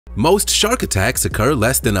Most shark attacks occur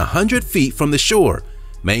less than 100 feet from the shore,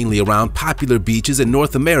 mainly around popular beaches in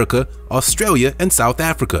North America, Australia, and South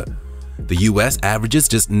Africa. The U.S. averages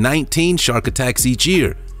just 19 shark attacks each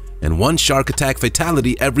year, and one shark attack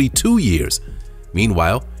fatality every 2 years.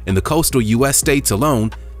 Meanwhile, in the coastal U.S. states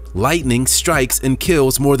alone, lightning strikes and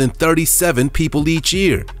kills more than 37 people each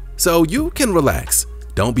year. So you can relax.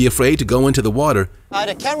 Don't be afraid to go into the water. I had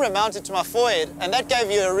a camera mounted to my forehead, and that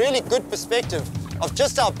gave you a really good perspective of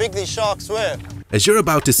just how big these sharks were. As you're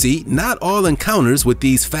about to see, not all encounters with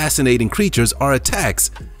these fascinating creatures are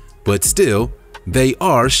attacks, but still, they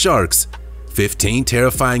are sharks. 15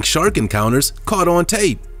 terrifying shark encounters caught on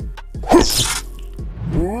tape.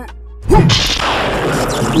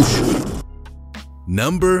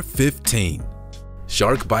 Number 15.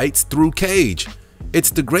 Shark bites through cage. It's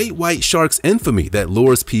the great white shark's infamy that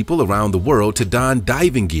lures people around the world to don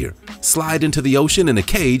diving gear, slide into the ocean in a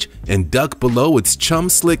cage, and duck below its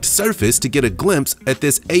chum-slicked surface to get a glimpse at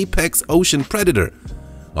this apex ocean predator.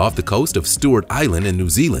 Off the coast of Stewart Island in New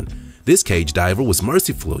Zealand, this cage diver was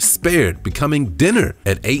mercifully spared, becoming dinner.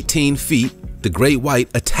 At 18 feet, the great white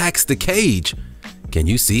attacks the cage. Can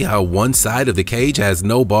you see how one side of the cage has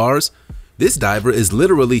no bars? This diver is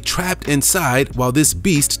literally trapped inside while this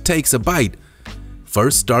beast takes a bite.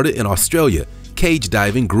 First started in Australia, cage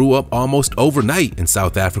diving grew up almost overnight in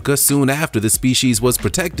South Africa soon after the species was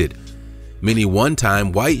protected. Many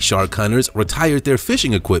one-time white shark hunters retired their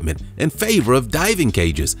fishing equipment in favor of diving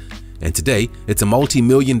cages, and today it's a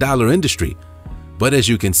multi-million-dollar industry. But as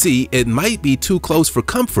you can see, it might be too close for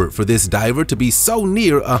comfort for this diver to be so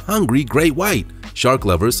near a hungry great white. Shark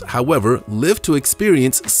lovers, however, live to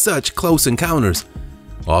experience such close encounters.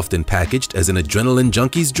 Often packaged as an adrenaline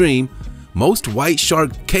junkie's dream, most white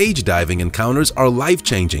shark cage diving encounters are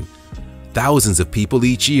life-changing. Thousands of people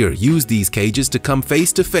each year use these cages to come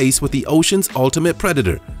face-to-face with the ocean's ultimate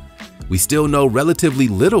predator. We still know relatively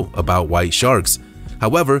little about white sharks.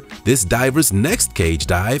 However, this diver's next cage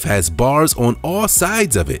dive has bars on all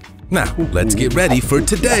sides of it. Now, let's get ready for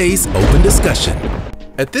today's open discussion.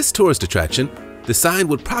 At this tourist attraction, the sign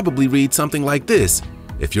would probably read something like this: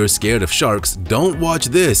 "If you're scared of sharks, don't watch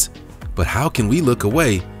this." But how can we look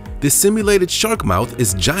away? This simulated shark mouth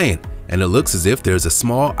is giant, and it looks as if there's a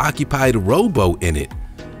small occupied rowboat in it.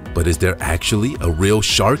 But is there actually a real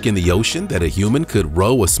shark in the ocean that a human could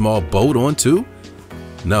row a small boat onto?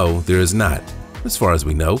 No, there is not, as far as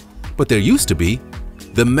we know, but there used to be.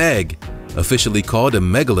 The Meg, officially called a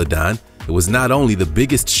megalodon, it was not only the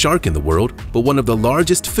biggest shark in the world, but one of the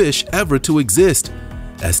largest fish ever to exist.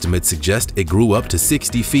 Estimates suggest it grew up to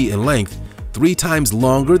 60 feet in length, 3 times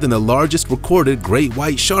longer than the largest recorded great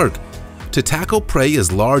white shark. To tackle prey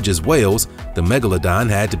as large as whales, the megalodon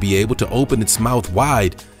had to be able to open its mouth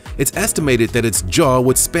wide. It's estimated that its jaw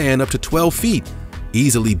would span up to 12 feet,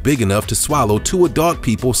 easily big enough to swallow 2 adult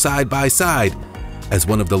people side by side. As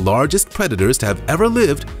one of the largest predators to have ever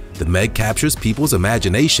lived, the Meg captures people's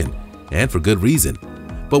imagination, and for good reason.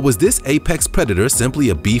 But was this apex predator simply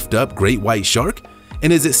a beefed-up great white shark?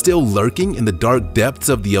 And is it still lurking in the dark depths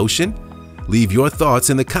of the ocean? Leave your thoughts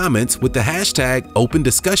in the comments with the hashtag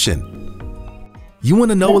 #OpenDiscussion. You want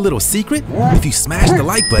to know a little secret? If you smash the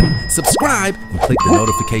like button, subscribe, and click the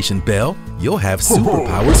notification bell, you'll have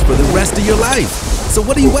superpowers for the rest of your life. So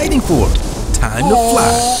what are you waiting for? Time to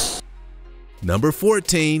fly. Number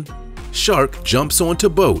 14. Shark jumps onto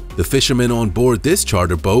boat. The fishermen on board this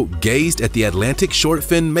charter boat gazed at the Atlantic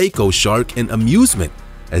short-fin mako shark in amusement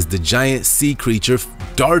as the giant sea creature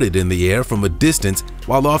darted in the air from a distance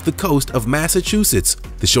while off the coast of Massachusetts.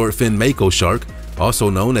 The short-fin mako shark, also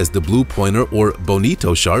known as the blue pointer or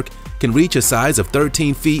bonito shark, can reach a size of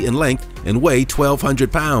 13 feet in length and weigh 1,200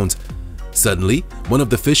 pounds. Suddenly, one of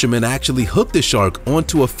the fishermen actually hooked the shark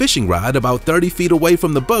onto a fishing rod about 30 feet away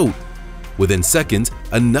from the boat. Within seconds,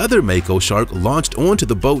 another mako shark launched onto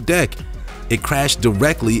the boat deck. It crashed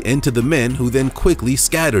directly into the men, who then quickly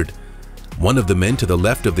scattered. One of the men to the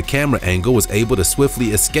left of the camera angle was able to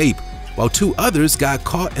swiftly escape, while 2 others got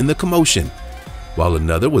caught in the commotion. While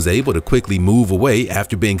another was able to quickly move away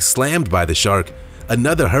after being slammed by the shark,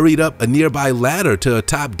 another hurried up a nearby ladder to a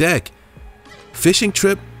top deck. Fishing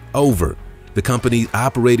trip over. The company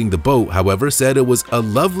operating the boat, however, said it was a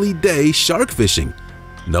lovely day shark fishing.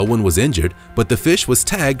 No one was injured, but the fish was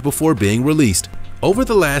tagged before being released. Over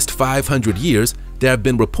the last 500 years, there have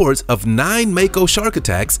been reports of 9 mako shark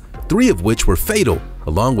attacks, 3 of which were fatal,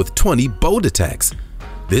 along with 20 boat attacks.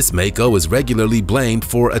 This mako is regularly blamed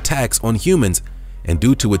for attacks on humans, and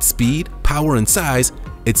due to its speed, power, and size,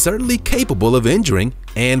 it's certainly capable of injuring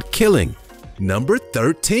and killing. Number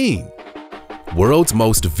 13. World's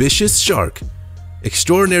most vicious shark.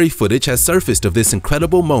 Extraordinary footage has surfaced of this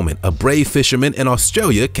incredible moment. A brave fisherman in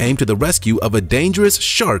Australia came to the rescue of a dangerous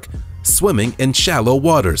shark swimming in shallow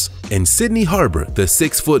waters. In Sydney Harbor, the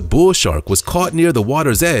 6-foot bull shark was caught near the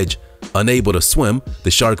water's edge. Unable to swim,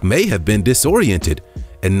 the shark may have been disoriented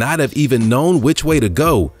and not have even known which way to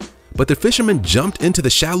go, but the fisherman jumped into the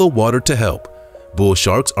shallow water to help. Bull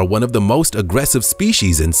sharks are one of the most aggressive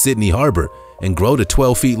species in Sydney Harbor and grow to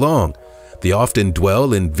 12 feet long. They often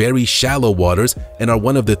dwell in very shallow waters and are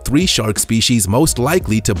one of the 3 shark species most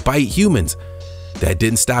likely to bite humans. That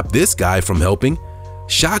didn't stop this guy from helping.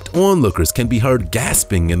 Shocked onlookers can be heard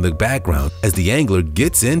gasping in the background as the angler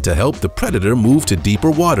gets in to help the predator move to deeper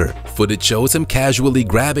water. Footage shows him casually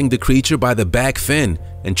grabbing the creature by the back fin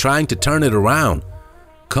and trying to turn it around.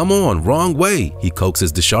 "Come on, wrong way," he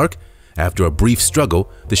coaxes the shark. After a brief struggle,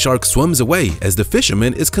 the shark swims away as the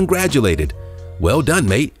fisherman is congratulated. "Well done,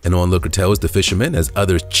 mate," an onlooker tells the fisherman as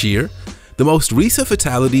others cheer. The most recent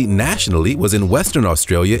fatality nationally was in Western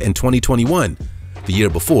Australia in 2021. The year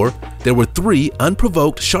before, there were 3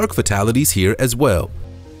 unprovoked shark fatalities here as well.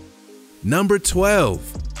 Number 12.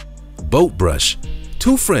 Boat brush.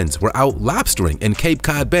 2 friends were out lobstering in Cape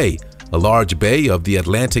Cod Bay, a large bay of the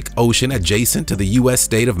Atlantic Ocean adjacent to the U.S.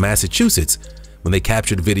 state of Massachusetts, when they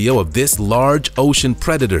captured video of this large ocean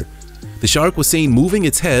predator. The shark was seen moving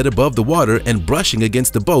its head above the water and brushing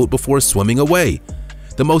against the boat before swimming away.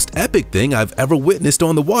 "The most epic thing I've ever witnessed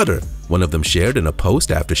on the water," one of them shared in a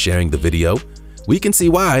post after sharing the video. "We can see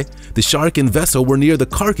why. The shark and vessel were near the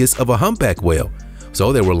carcass of a humpback whale,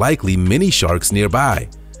 so there were likely many sharks nearby."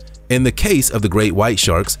 In the case of the great white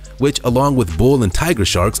sharks, which along with bull and tiger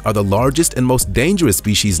sharks are the largest and most dangerous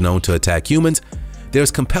species known to attack humans, there's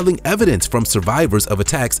compelling evidence from survivors of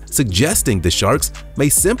attacks suggesting the sharks may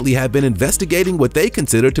simply have been investigating what they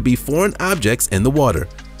consider to be foreign objects in the water.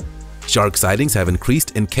 Shark sightings have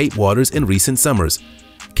increased in Cape waters in recent summers.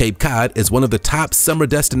 Cape Cod is one of the top summer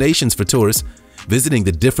destinations for tourists, visiting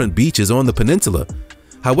the different beaches on the peninsula.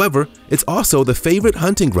 However, it's also the favorite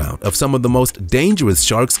hunting ground of some of the most dangerous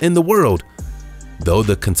sharks in the world. Though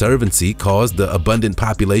the Conservancy calls the abundant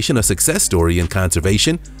population a success story in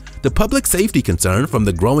conservation, the public safety concern from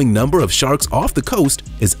the growing number of sharks off the coast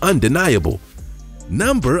is undeniable.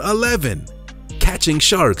 Number 11. Catching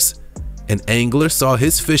sharks. An angler saw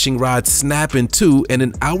his fishing rod snap in two in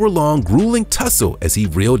an hour-long grueling tussle as he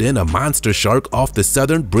reeled in a monster shark off the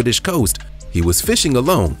southern British coast. He was fishing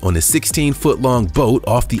alone on a 16-foot-long boat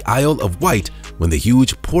off the Isle of Wight when the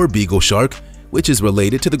huge porbeagle shark, which is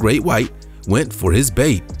related to the great white, went for his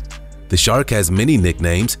bait. The shark has many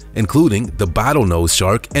nicknames, including the bottlenose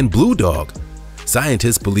shark and blue dog.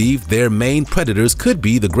 Scientists believe their main predators could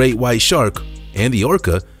be the great white shark and the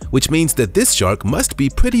orca, which means that this shark must be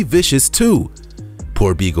pretty vicious too.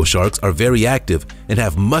 Porbeagle sharks are very active and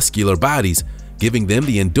have muscular bodies, giving them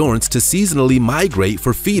the endurance to seasonally migrate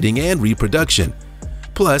for feeding and reproduction.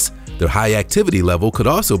 Plus, their high activity level could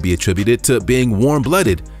also be attributed to being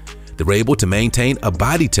warm-blooded. They're able to maintain a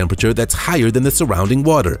body temperature that's higher than the surrounding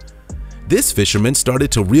water. This fisherman started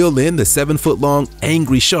to reel in the 7-foot-long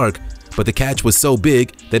angry shark, but the catch was so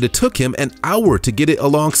big that it took him an hour to get it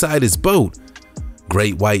alongside his boat.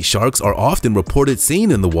 Great white sharks are often reported seen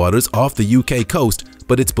in the waters off the UK coast,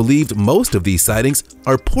 but it's believed most of these sightings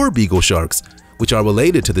are porbeagle sharks, which are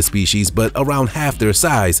related to the species but around half their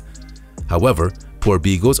size. However,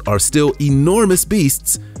 porbeagles are still enormous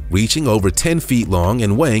beasts, reaching over 10 feet long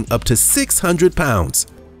and weighing up to 600 pounds.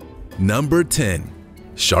 Number 10.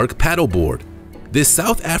 Shark paddleboard. This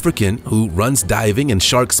South African who runs diving and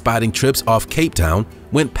shark spotting trips off Cape Town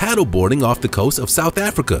went paddleboarding off the coast of South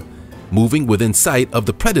Africa, moving within sight of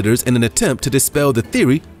the predators in an attempt to dispel the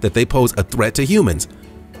theory that they pose a threat to humans.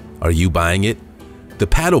 Are you buying it? The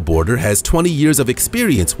paddleboarder has 20 years of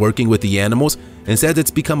experience working with the animals and says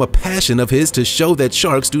it's become a passion of his to show that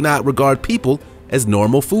sharks do not regard people as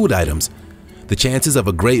normal food items. The chances of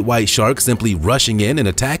a great white shark simply rushing in and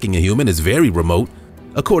attacking a human is very remote,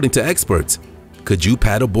 according to experts. Could you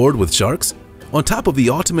paddleboard with sharks? On top of the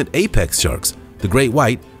ultimate apex sharks, the great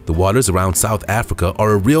white, the waters around South Africa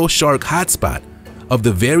are a real shark hotspot. Of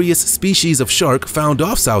the various species of shark found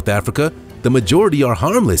off South Africa, the majority are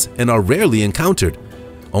harmless and are rarely encountered.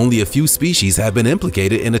 Only a few species have been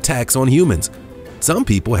implicated in attacks on humans. Some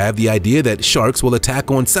people have the idea that sharks will attack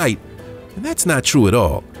on sight, and that's not true at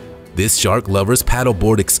all. This shark lovers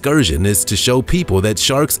paddleboard excursion is to show people that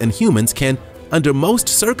sharks and humans can, under most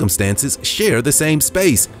circumstances, share the same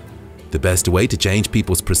space. The best way to change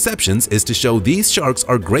people's perceptions is to show these sharks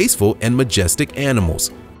are graceful and majestic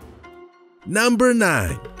animals. Number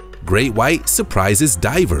 9. Great white surprises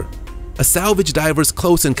diver. A salvage diver's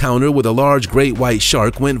close encounter with a large great white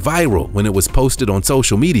shark went viral when it was posted on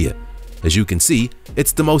social media. As you can see,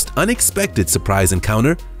 it's the most unexpected surprise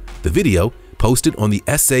encounter. The video, posted on the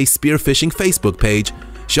SA Spearfishing Facebook page,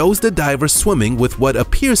 shows the diver swimming with what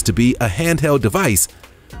appears to be a handheld device.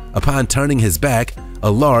 Upon turning his back,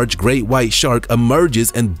 a large great white shark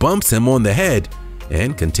emerges and bumps him on the head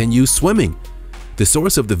and continues swimming. The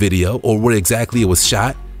source of the video, or where exactly it was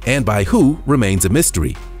shot and by who, remains a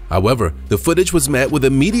mystery. However, the footage was met with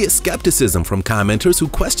immediate skepticism from commenters who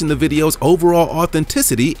questioned the video's overall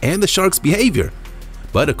authenticity and the shark's behavior.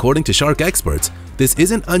 But according to shark experts, this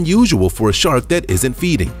isn't unusual for a shark that isn't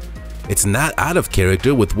feeding. It's not out of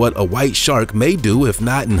character with what a white shark may do if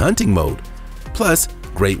not in hunting mode. Plus,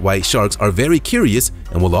 great white sharks are very curious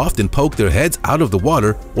and will often poke their heads out of the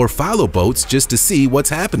water or follow boats just to see what's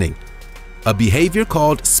happening. A behavior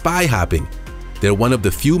called spy hopping. They're one of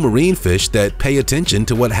the few marine fish that pay attention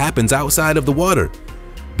to what happens outside of the water.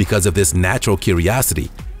 Because of this natural curiosity,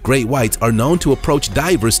 great whites are known to approach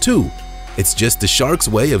divers too. It's just the shark's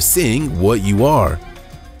way of seeing what you are.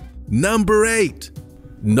 Number 8.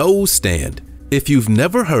 Nose stand. If you've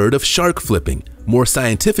never heard of shark flipping, more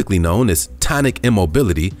scientifically known as tonic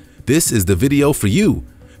immobility, this is the video for you.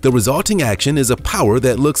 The resulting action is a power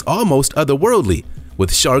that looks almost otherworldly,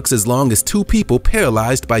 with sharks as long as 2 people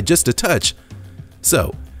paralyzed by just a touch.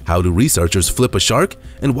 So, how do researchers flip a shark,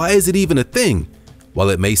 and why is it even a thing?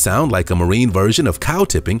 While it may sound like a marine version of cow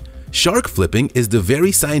tipping, shark flipping is the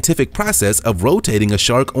very scientific process of rotating a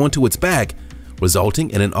shark onto its back,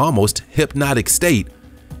 resulting in an almost hypnotic state.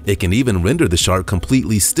 It can even render the shark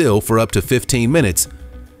completely still for up to 15 minutes.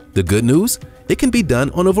 The good news? It can be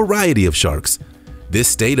done on a variety of sharks. This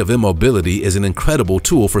state of immobility is an incredible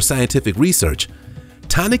tool for scientific research.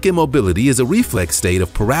 Tonic immobility is a reflex state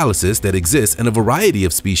of paralysis that exists in a variety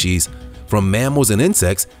of species, from mammals and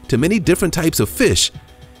insects to many different types of fish.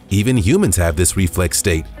 Even humans have this reflex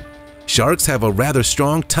state. Sharks have a rather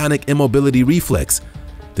strong tonic immobility reflex.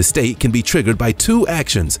 The state can be triggered by 2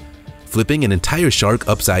 actions: flipping an entire shark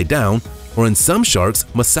upside down, or in some sharks,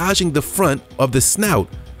 massaging the front of the snout.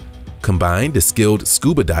 Combined, a skilled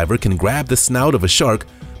scuba diver can grab the snout of a shark,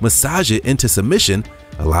 massage it into submission,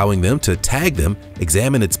 allowing them to tag them,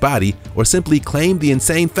 examine its body, or simply claim the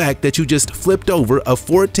insane fact that you just flipped over a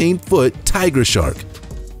 14-foot tiger shark.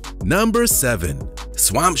 Number 7.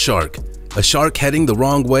 Swamp shark. A shark heading the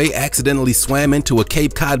wrong way accidentally swam into a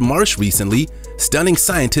Cape Cod marsh recently, stunning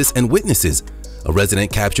scientists and witnesses. A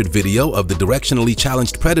resident captured video of the directionally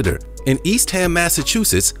challenged predator. In Eastham,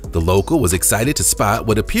 Massachusetts, the local was excited to spot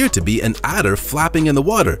what appeared to be an otter flopping in the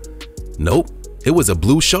water. Nope, it was a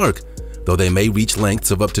blue shark. Though they may reach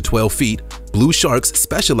lengths of up to 12 feet, blue sharks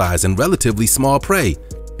specialize in relatively small prey,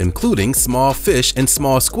 including small fish and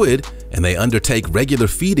small squid, and they undertake regular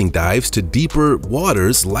feeding dives to deeper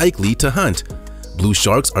waters likely to hunt. Blue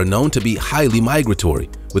sharks are known to be highly migratory,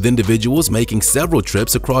 with individuals making several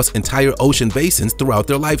trips across entire ocean basins throughout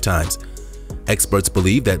their lifetimes. Experts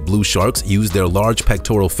believe that blue sharks use their large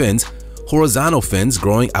pectoral fins, horizontal fins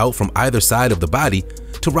growing out from either side of the body,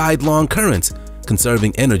 to ride long currents,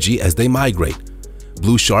 conserving energy as they migrate.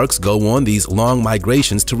 Blue sharks go on these long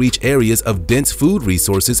migrations to reach areas of dense food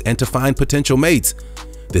resources and to find potential mates.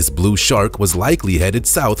 This blue shark was likely headed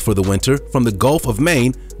south for the winter from the Gulf of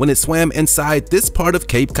Maine when it swam inside this part of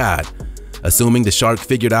Cape Cod. Assuming the shark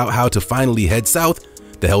figured out how to finally head south,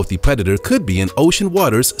 the healthy predator could be in ocean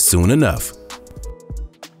waters soon enough.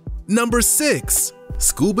 Number 6.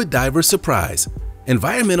 Scuba diver surprise.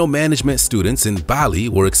 Environmental management students in Bali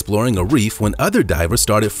were exploring a reef when other divers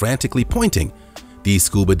started frantically pointing. These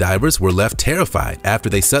scuba divers were left terrified after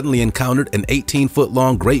they suddenly encountered an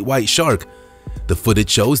 18-foot-long great white shark. The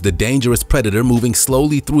footage shows the dangerous predator moving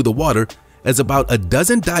slowly through the water as about a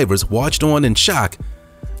dozen divers watched on in shock.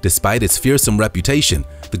 Despite its fearsome reputation,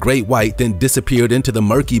 the great white then disappeared into the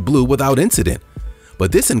murky blue without incident.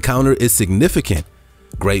 But this encounter is significant.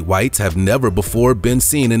 Great whites have never before been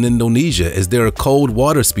seen in Indonesia as they're a cold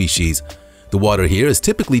water species. The water here is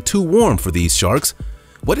typically too warm for these sharks.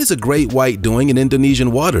 What is a great white doing in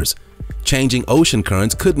Indonesian waters? Changing ocean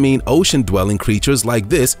currents could mean ocean-dwelling creatures like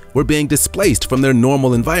this were being displaced from their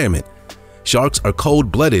normal environment. Sharks are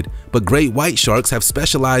cold-blooded, but great white sharks have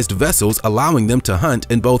specialized vessels allowing them to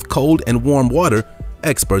hunt in both cold and warm water,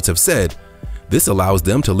 experts have said. This allows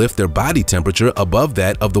them to lift their body temperature above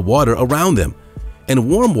that of the water around them. In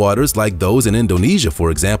warm waters like those in Indonesia,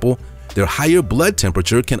 for example, their higher blood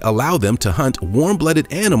temperature can allow them to hunt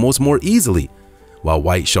warm-blooded animals more easily. While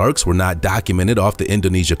white sharks were not documented off the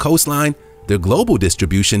Indonesia coastline, their global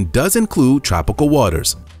distribution does include tropical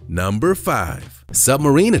waters. Number 5.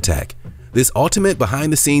 Submarine attack. This ultimate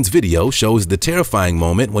behind-the-scenes video shows the terrifying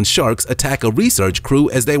moment when sharks attack a research crew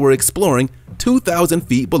as they were exploring 2,000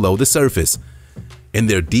 feet below the surface. In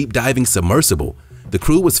their deep-diving submersible, the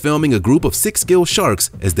crew was filming a group of 6-gill sharks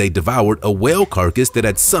as they devoured a whale carcass that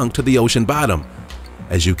had sunk to the ocean bottom.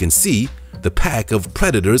 As you can see, the pack of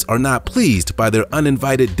predators are not pleased by their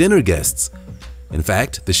uninvited dinner guests. In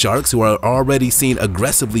fact, the sharks, who are already seen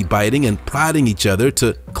aggressively biting and prodding each other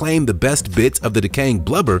to claim the best bits of the decaying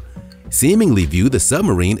blubber, seemingly view the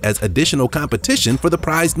submarine as additional competition for the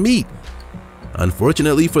prized meat.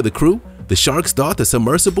 Unfortunately for the crew, the sharks thought the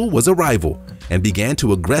submersible was a rival and began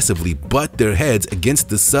to aggressively butt their heads against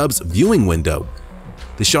the sub's viewing window.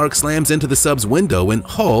 The shark slams into the sub's window and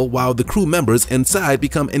hull while the crew members inside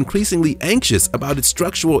become increasingly anxious about its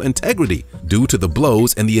structural integrity due to the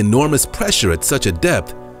blows and the enormous pressure at such a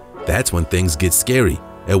depth. That's when things get scary.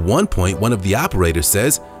 At one point, one of the operators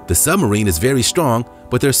says, "The submarine is very strong,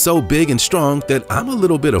 but they're so big and strong that I'm a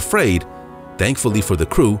little bit afraid." Thankfully for the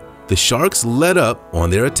crew, the sharks let up on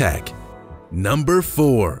their attack. Number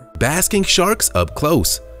 4. Basking sharks up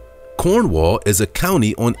close. Cornwall is a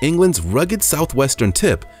county on England's rugged southwestern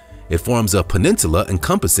tip. It forms a peninsula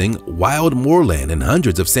encompassing wild moorland and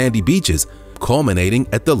hundreds of sandy beaches, culminating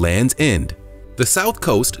at the Land's End. The south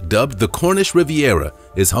coast, dubbed the Cornish Riviera,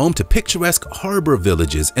 is home to picturesque harbor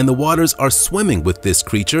villages, and the waters are swimming with this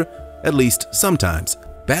creature, at least sometimes.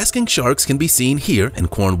 Basking sharks can be seen here in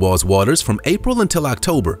Cornwall's waters from April until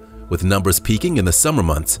October, with numbers peaking in the summer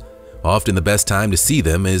months. Often the best time to see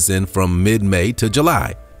them is in from mid-May to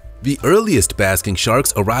July. The earliest basking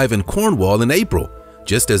sharks arrive in Cornwall in April,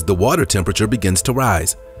 just as the water temperature begins to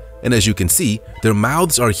rise. And as you can see, their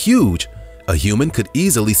mouths are huge. A human could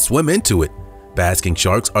easily swim into it. Basking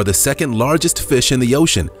sharks are the second largest fish in the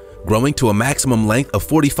ocean, growing to a maximum length of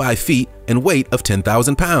 45 feet and weight of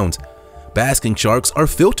 10,000 pounds. Basking sharks are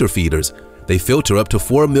filter feeders. They filter up to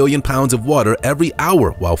 4 million pounds of water every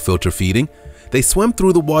hour while filter feeding. They swim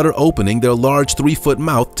through the water, opening their large 3-foot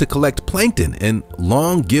mouth to collect plankton in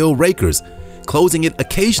long gill rakers, closing it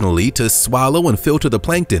occasionally to swallow and filter the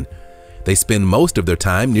plankton. They spend most of their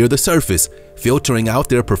time near the surface, filtering out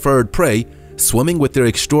their preferred prey, swimming with their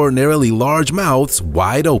extraordinarily large mouths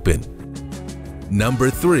wide open. Number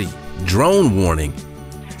 3. Drone warning.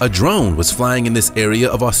 A drone was flying in this area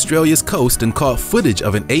of Australia's coast and caught footage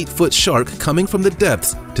of an 8-foot shark coming from the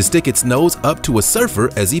depths to stick its nose up to a surfer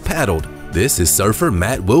as he paddled. This is surfer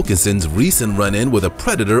Matt Wilkinson's recent run-in with a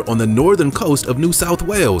predator on the northern coast of New South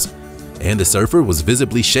Wales, and the surfer was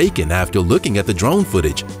visibly shaken after looking at the drone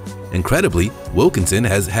footage. Incredibly, Wilkinson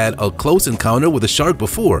has had a close encounter with a shark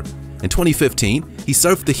before. In 2015, he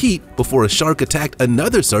surfed the Heat before a shark attacked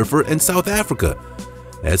another surfer in South Africa.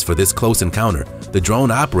 As for this close encounter, the drone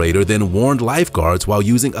operator then warned lifeguards while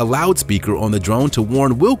using a loudspeaker on the drone to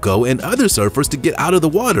warn Wilco and other surfers to get out of the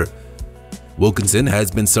water. Wilkinson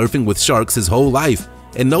has been surfing with sharks his whole life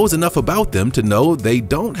and knows enough about them to know they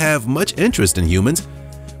don't have much interest in humans.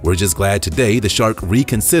 We're just glad today the shark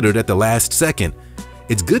reconsidered at the last second.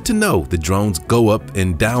 It's good to know the drones go up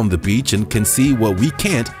and down the beach and can see what we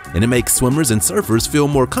can't, and it makes swimmers and surfers feel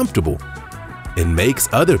more comfortable. It makes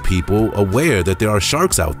other people aware that there are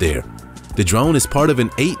sharks out there. The drone is part of an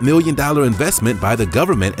 $8 million investment by the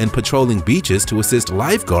government in patrolling beaches to assist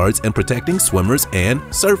lifeguards in protecting swimmers and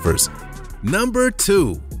surfers. Number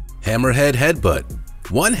 2. Hammerhead headbutt.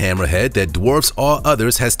 One hammerhead that dwarfs all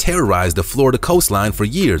others has terrorized the Florida coastline for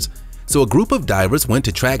years, so a group of divers went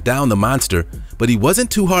to track down the monster, but he wasn't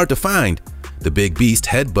too hard to find. The big beast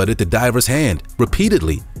headbutted the diver's hand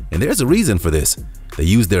repeatedly, and there's a reason for this. They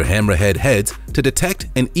use their hammerhead heads to detect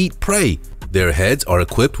and eat prey. Their heads are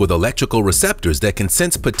equipped with electrical receptors that can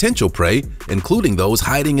sense potential prey, including those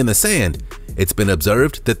hiding in the sand. It's been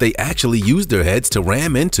observed that they actually use their heads to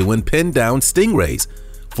ram into and pin down stingrays,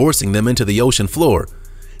 forcing them into the ocean floor.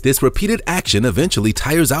 This repeated action eventually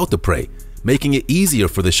tires out the prey, making it easier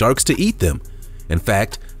for the sharks to eat them. In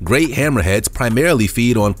fact, great hammerheads primarily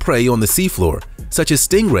feed on prey on the seafloor, such as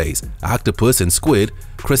stingrays, octopus and squid,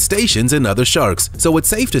 crustaceans, and other sharks, so it's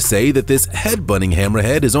safe to say that this head-butting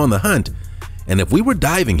hammerhead is on the hunt. And if we were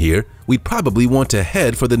diving here, we'd probably want to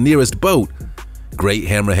head for the nearest boat. Great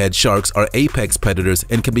hammerhead sharks are apex predators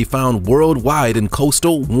and can be found worldwide in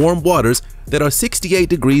coastal, warm waters that are 68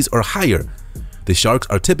 degrees or higher. The sharks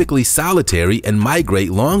are typically solitary and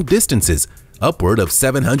migrate long distances, upward of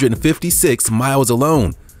 756 miles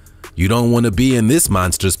alone. You don't want to be in this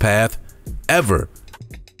monster's path, ever.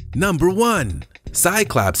 Number 1.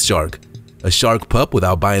 Cyclops shark. A shark pup with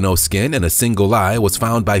albino skin and a single eye was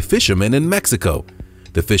found by fishermen in Mexico.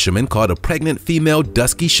 The fishermen caught a pregnant female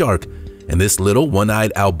dusky shark, and this little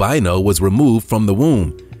one-eyed albino was removed from the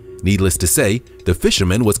womb. Needless to say, the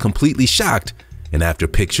fisherman was completely shocked, and after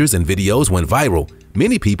pictures and videos went viral,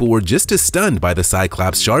 many people were just as stunned by the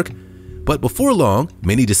Cyclops shark. But before long,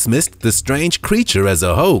 many dismissed the strange creature as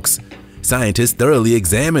a hoax. Scientists thoroughly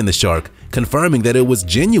examined the shark, confirming that it was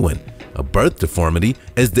genuine, a birth deformity,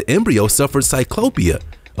 as the embryo suffered cyclopia,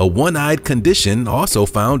 a one-eyed condition also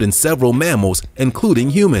found in several mammals, including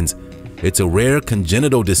humans. It's a rare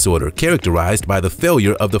congenital disorder characterized by the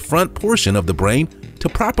failure of the front portion of the brain to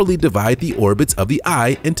properly divide the orbits of the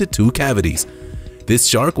eye into two cavities. This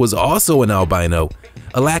shark was also an albino,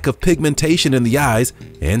 a lack of pigmentation in the eyes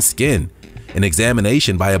and skin. In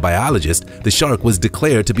examination by a biologist, the shark was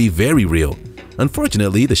declared to be very real.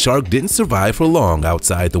 Unfortunately, the shark didn't survive for long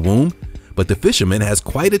outside the womb, but the fisherman has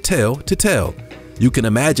quite a tale to tell. You can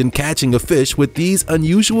imagine catching a fish with these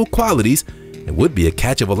unusual qualities. It would be a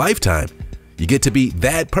catch of a lifetime. You get to be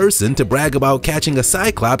that person to brag about catching a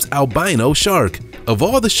Cyclops albino shark. Of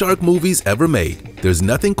all the shark movies ever made, there's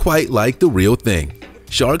nothing quite like the real thing.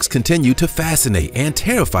 Sharks continue to fascinate and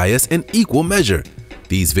terrify us in equal measure.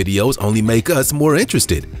 These videos only make us more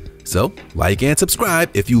interested. So, like and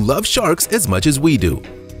subscribe if you love sharks as much as we do.